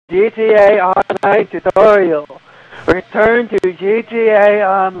GTA Online tutorial. Return to GTA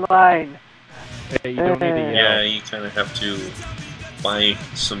Online. Hey, you don't need to yell. Yeah, you kind of have to buy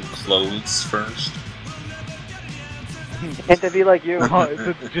some clothes first. And to be like you.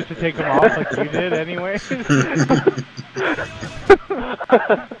 Oh, just to take them off like you did anyway?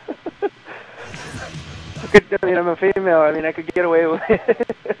 I mean, I'm a female. I mean, I could get away with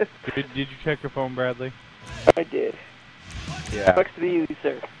it. Did you check your phone, Bradley? I did. Yeah. Sucks to be you,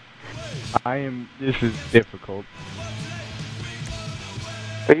 sir. This is difficult.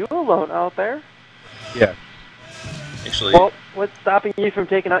 Are you alone out there? Yes. Actually, Well, what's stopping you from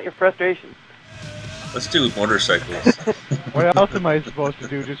taking out your frustration? let's do motorcycles. What else am I supposed to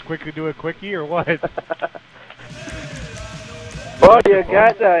do? Just quickly do a quickie or what? Well, you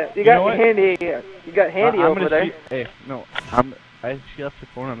got handy. You got handy I'm over gonna there. Hey, no, she left the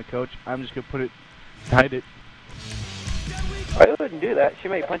phone on the couch. I'm just gonna put it, hide it. I wouldn't do that. She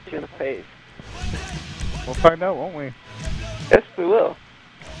may punch you in the face. We'll find out, won't we? Yes, we will.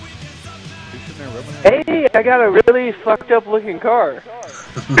 You're sitting there rubbing it. Hey, I got a really fucked up looking car.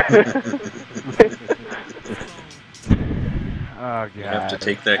 Oh, God. You have to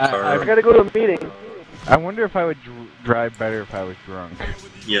take that car. I gotta go to a meeting. I wonder if I would drive better if I was drunk.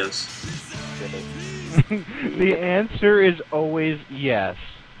 Yes. The answer is always yes.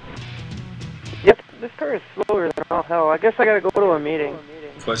 Yep, this car is slower than all hell. I guess I gotta go to a meeting.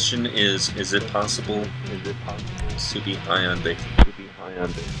 Question is it possible to be high on bacon?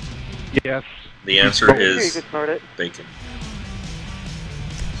 Yes. The answer Sure, you is could snort it. bacon.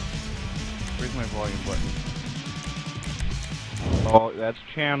 Where's my volume button? Oh, that's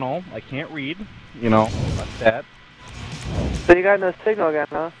channel. I can't read. You know, like that. So you got no signal again,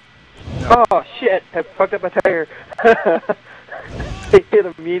 huh? No. Oh, shit. I fucked up my tire. They hit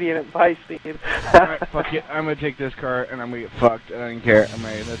a median at high speed. Alright, fuck it. I'm gonna take this car and I'm gonna get fucked. I don't care. Let's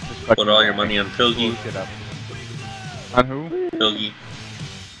just fucking Put all your money on Pilgi. Get up. On who? Pilgi.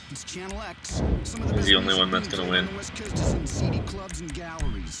 It's Channel X. He's the only one that's gonna win.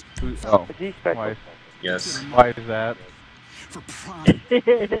 Oh. G special. Why? Yes. Why is that? For prime.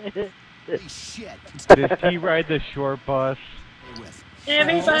 Shit. Does he ride the short bus?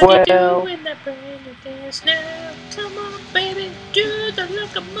 Everybody Well. doing the brand new dance now. Come on, baby, do the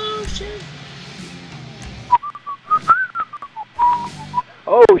locomotion.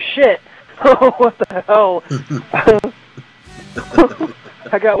 Oh, shit. Oh, what the hell?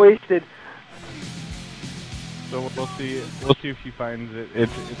 I got wasted. So we'll see. We'll see if she finds it.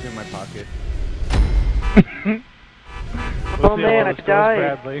 It's in my pocket. Oh, man, I goes, died.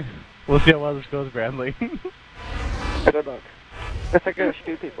 Bradley. We'll see how well this goes, Bradley. Good luck. Guess I gotta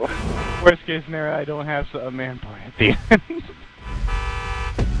shoot people. Worst case scenario, I don't have a man point at the end.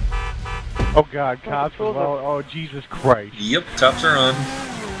 Oh God, cops as well. Oh Jesus Christ. Yep, cops are on.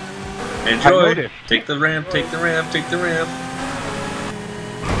 I Enjoy. noticed. Take the ramp, take the ramp, take the ramp.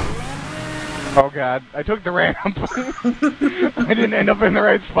 Oh God, I took the ramp. I didn't end up in the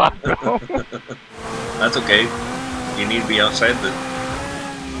right spot though. That's okay. You need to be outside the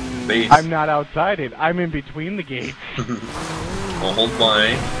base. I'm not outside it. I'm in between the gates. Well, hold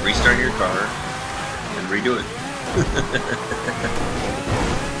Y, restart your car, and redo it.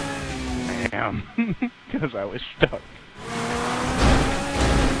 Damn. Because I was stuck.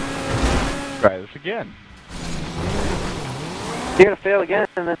 Try this again. You're gonna fail again,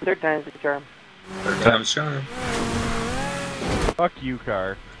 and then third time's the charm. Third time's charm. Fuck you,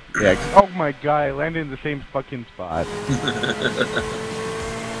 car. Yeah. Oh my God, I landed in the same fucking spot.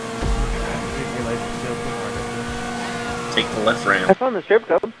 Take the left ramp. I found the strip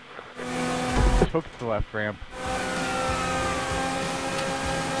club. Took the left ramp.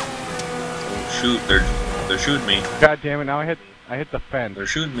 Oh shoot, they're shooting me. God damn it! Now I hit the fence. They're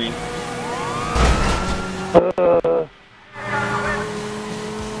shooting me.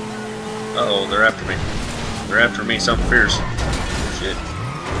 Uh-oh, they're after me. They're after me, something fierce. Shit.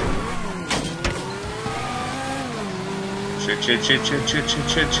 Shit, shit, shit, shit, shit, shit,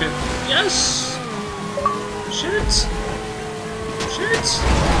 shit, shit. Yes! Shit! Shit!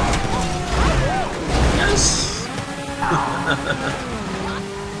 Yes!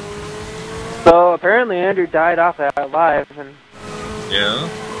 So apparently Andrew died off that live, and Yeah.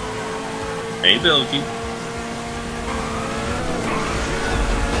 Hey, Bilky.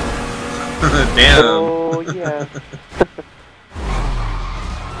 Damn. oh yeah.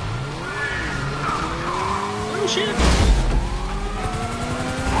 Oh shit.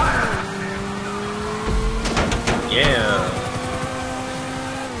 Yeah.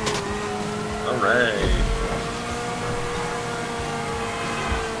 Alright.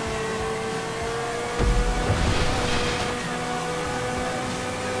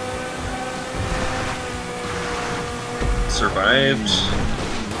 survived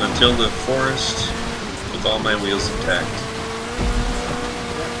until the forest with all my wheels intact.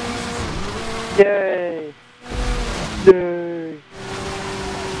 Yay! Yay!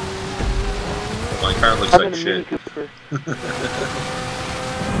 My car looks I'm like in a shit. Mini Cooper.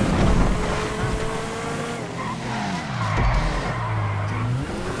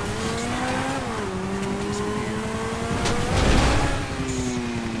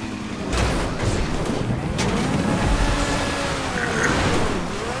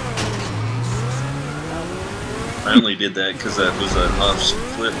 I only did that because that was an off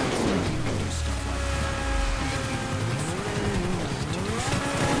flip.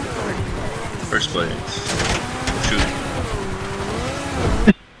 First place. Shoot.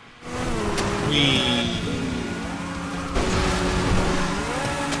 Whee.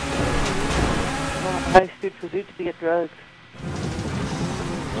 High speed pursuit to get drugs.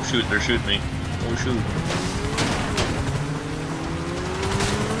 Oh shoot, they're shooting me. Oh shoot.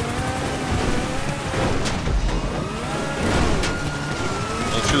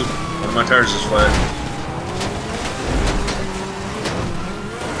 Oh shoot, one of my tires is flat.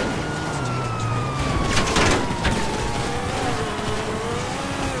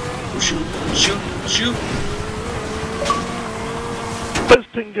 Oh shoot, shoot, shoot!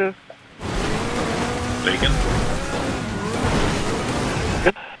 Finger. Bacon.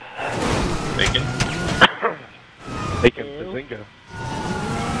 Bacon. Bacon Bazinga.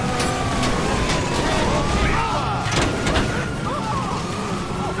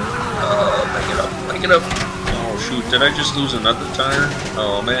 Back it up. Oh shoot, did I just lose another tire?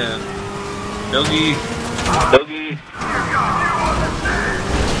 Oh man. Doggy. Doggy.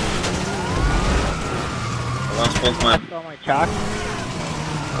 I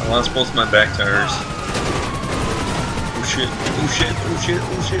lost both my back tires. Oh shit, oh shit, oh shit,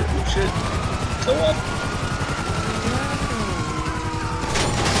 oh shit, oh shit. Go up.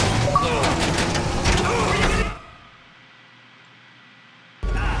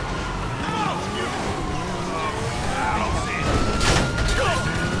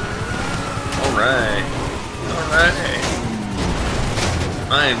 Alright. Alright.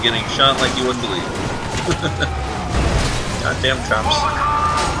 I am getting shot like you wouldn't believe. Goddamn cops.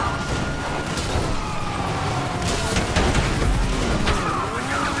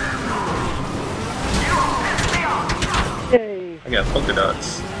 Yay! I got polka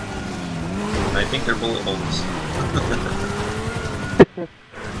dots. And I think they're bullet holes.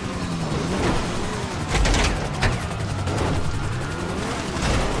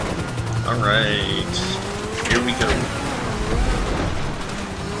 Alright. Here we go.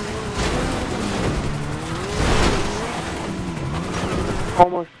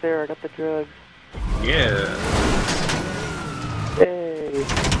 Almost there, I got the drugs. Yeah. Yay!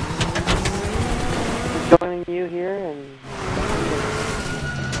 Joining you here, and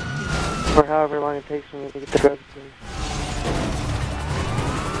for however long it takes me to get the drugs.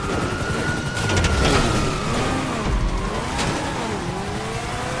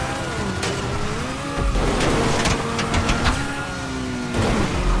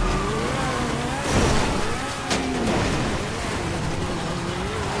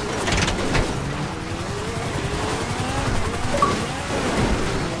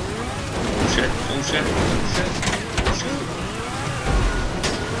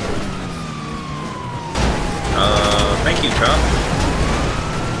 Thank you, cop.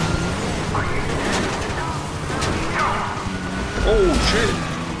 Oh, shit.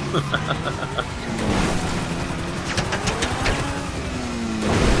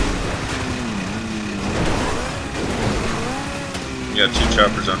 You got two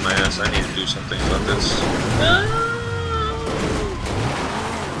choppers on my ass. I need to do something about this.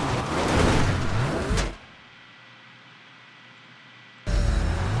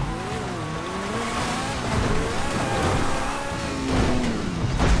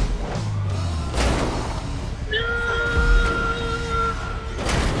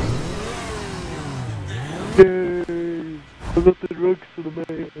 I got the drugs for the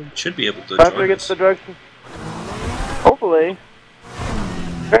man. Should be able to After I join get us. the drugs, hopefully.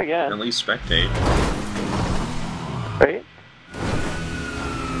 Try again. At least spectate. Right?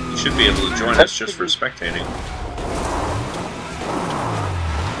 You should be able to join us just for spectating.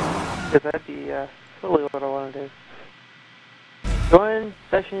 Because that'd be totally what I want to do. Join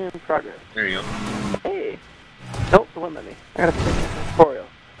session in progress. There you go. Hey! Nope, the one let me. I gotta fix it. Tutorial.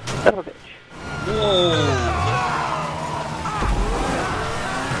 Son of a bitch. Whoa!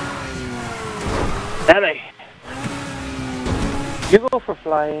 Ellie! You go for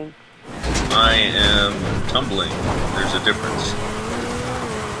flying. I am tumbling. There's a difference.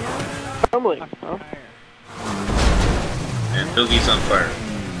 Tumbling, huh? And Pilgey's on fire.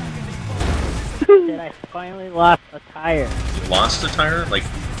 Said I finally lost a tire. You lost a tire? Like,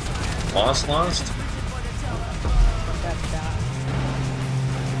 lost? Got shot.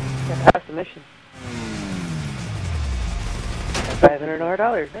 I passed the mission.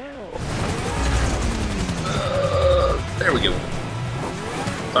 $500 now. There we go.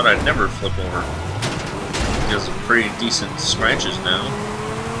 Thought I'd never flip over. He has some pretty decent scratches now.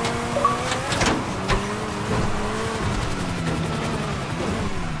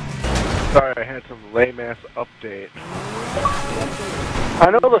 Sorry, I had some lame-ass update. I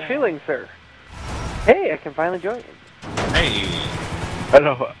know the feeling, sir. Hey, I can finally join. Hey! I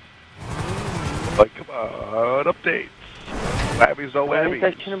know. Like, come on, updates. Whammies, no whammies.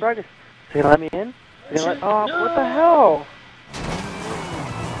 Section and brightest. So you let me in? Oh, no. What the hell?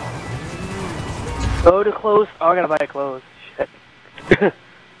 Go to clothes. Oh, I gotta buy clothes. Shit. Buy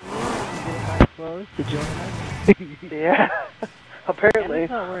clothes to join us? Yeah. Apparently. I'm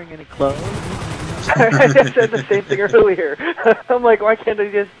not wearing any clothes. I just said the same thing earlier. I'm like, why can't I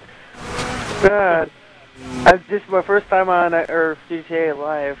just... God. I've just my first time on GTA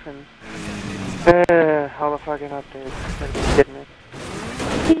Live, and... all the fucking updates. Are you kidding me?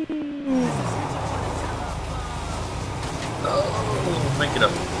 Oh, make it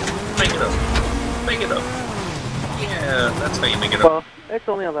up. Make it up. Make it up. Yeah, that's how you make it up. Well, it's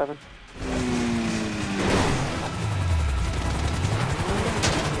only 11.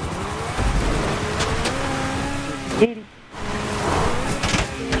 Okay.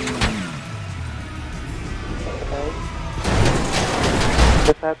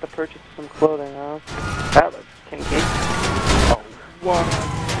 Just have to purchase some clothing, huh? That looks kinky. Oh, wow.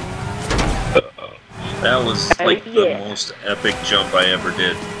 That was like the most epic jump I ever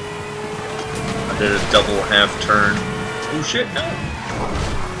did. I did a double half turn. Oh shit, no!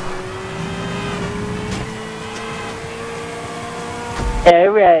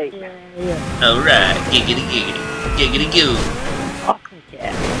 Alright. Alright, giggity giggity. Giggity goo. Awesome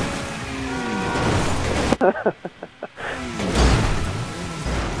cat.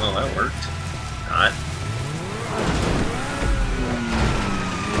 Well, that worked. Not.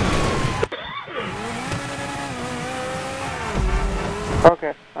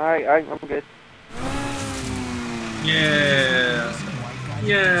 Okay, alright, I'm good. Yeah.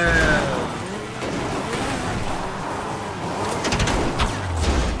 Yeah.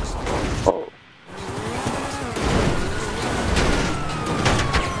 Oh.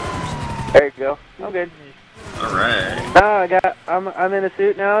 There you go. I'm good. Alright. Now I'm in a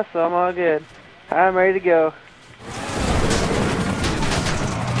suit now, so I'm all good. I'm ready to go.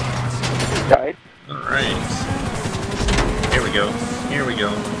 Died. Alright. Here we go. Here we go.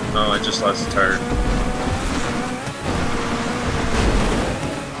 Oh, I just lost a tire.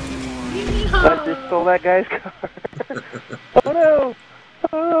 I just stole that guy's car. Oh no!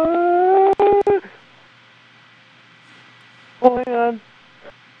 Oh, hang on.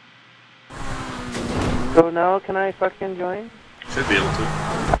 So now can I fucking join? Should be able to.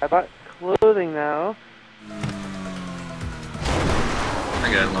 I bought clothing now.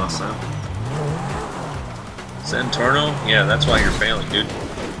 I got lost that. Centorno? Yeah, that's why you're failing, dude.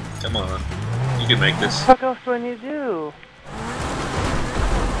 Come on. You can make this. What else do I need to do?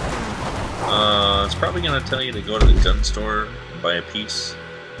 It's probably gonna tell you to go to the gun store and buy a piece.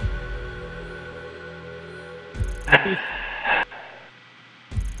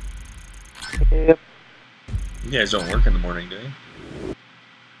 Yep. You guys don't work in the morning, do you?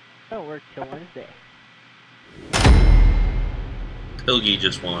 I don't work till Wednesday. Pilgey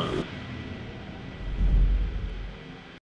just won.